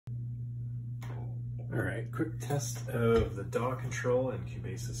All right, quick test of the DAW control in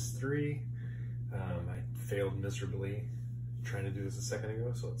Cubasis 3. I failed miserably trying to do this a second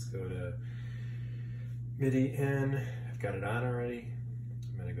ago, so let's go to MIDI in. I've got it on already.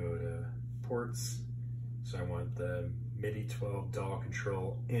 I'm gonna go to ports. So I want the MIDI 12 DAW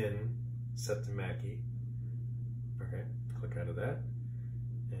control in, set to Mackie. Okay, click out of that.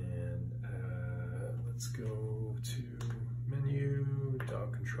 And let's go to menu, DAW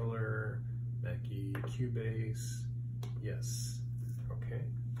controller, Mackie, Cubase, yes, okay.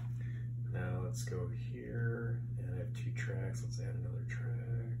 Now let's go here, and I have 2 tracks, let's add another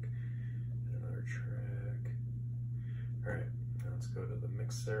track, and another track. All right, now let's go to the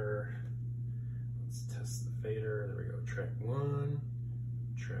mixer. Let's test the fader, there we go, track 1,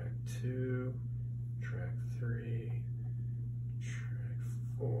 track 2, track 3, track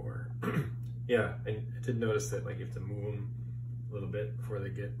 4. Yeah, I did notice that like you have to move them a little bit before they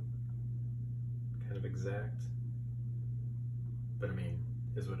get kind of exact, but I mean,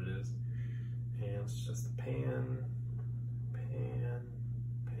 is what it is. And it's just the pan, pan,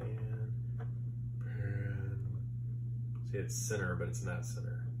 pan, pan. See, it's center, but it's not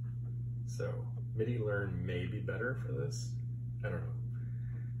center. So MIDI learn may be better for this. I don't know.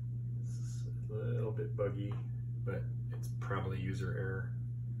 It's a little bit buggy, but it's probably user error.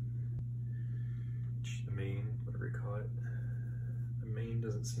 The main, whatever you call it. The main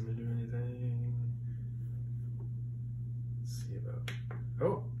doesn't seem to do anything. Let's see about,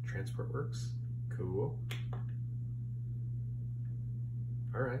 oh, transport works. Cool.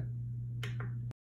 All right.